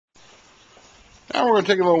Now we're going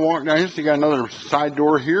to take a little walk down here. So you got another side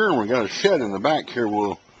door here, and we got a shed in the back here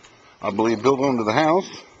we'll, I believe, build onto the house.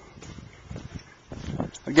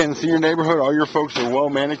 Again, see your neighborhood, all your folks are well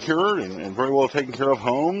manicured and very well taken care of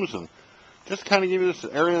homes, and just kind of give you this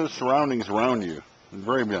area of surroundings around you. It's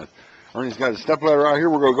very good. Ernie's got a step ladder out here.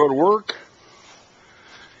 We're going to go to work.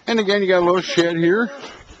 And again, you got a little shed here.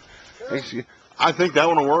 I think that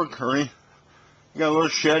one will work, Ernie. You got a little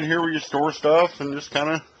shed here where you store stuff and just kind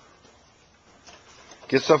of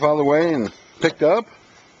get stuff out of the way and picked up.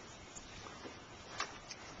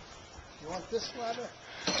 You want this ladder?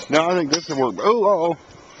 No, I think this will work. Oh,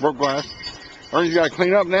 broke glass. Ernie's got to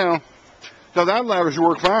clean up now. No, that ladder should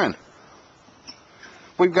work fine.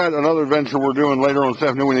 We've got another adventure we're doing later on this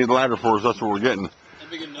afternoon. We need a ladder for us. That's what we're getting.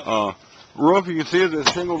 Big enough. Roof, you can see it, it's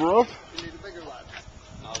a shingled roof. You need a bigger ladder.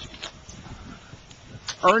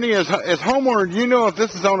 Ernie, as homeowner, do you know if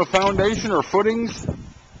this is on a foundation or footings?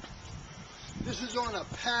 This is on a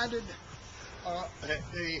padded,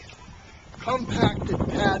 a compacted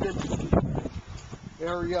padded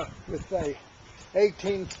area with a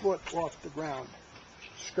 18-foot off the ground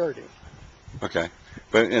skirting. Okay,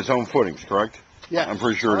 but it's on footings, correct? Yeah. I'm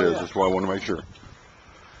pretty sure it is. Yeah. That's why I want to make sure.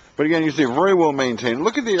 But again, you see, very well maintained.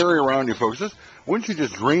 Look at the area around you, folks. Wouldn't you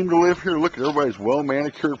just dream to live here? Look at everybody's well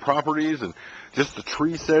manicured properties and just the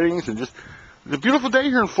tree settings and just the beautiful day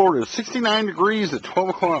here in Florida. It's 69 degrees at 12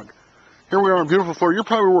 o'clock. Here we are in beautiful Florida. You're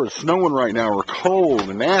probably where it's snowing right now or cold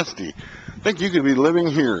and nasty. I think you could be living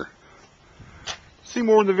here. See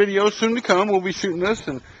more in the video soon to come. We'll be shooting this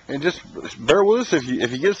and just bear with us.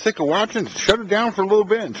 If you get sick of watching, shut it down for a little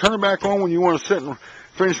bit and turn it back on when you want to sit and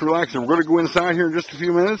finish relaxing. We're going to go inside here in just a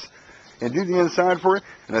few minutes and do the inside for you.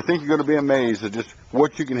 And I think you're going to be amazed at just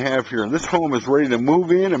what you can have here. And this home is ready to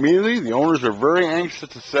move in immediately. The owners are very anxious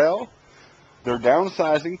to sell. They're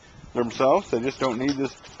downsizing themselves. They just don't need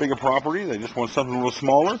this big a property. They just want something a little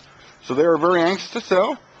smaller. So they are very anxious to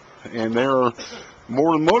sell, and they are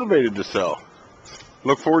more than motivated to sell.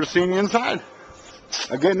 Look forward to seeing you inside.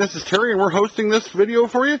 Again, this is Terry, and we're hosting this video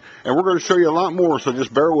for you, and we're going to show you a lot more, so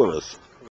just bear with us.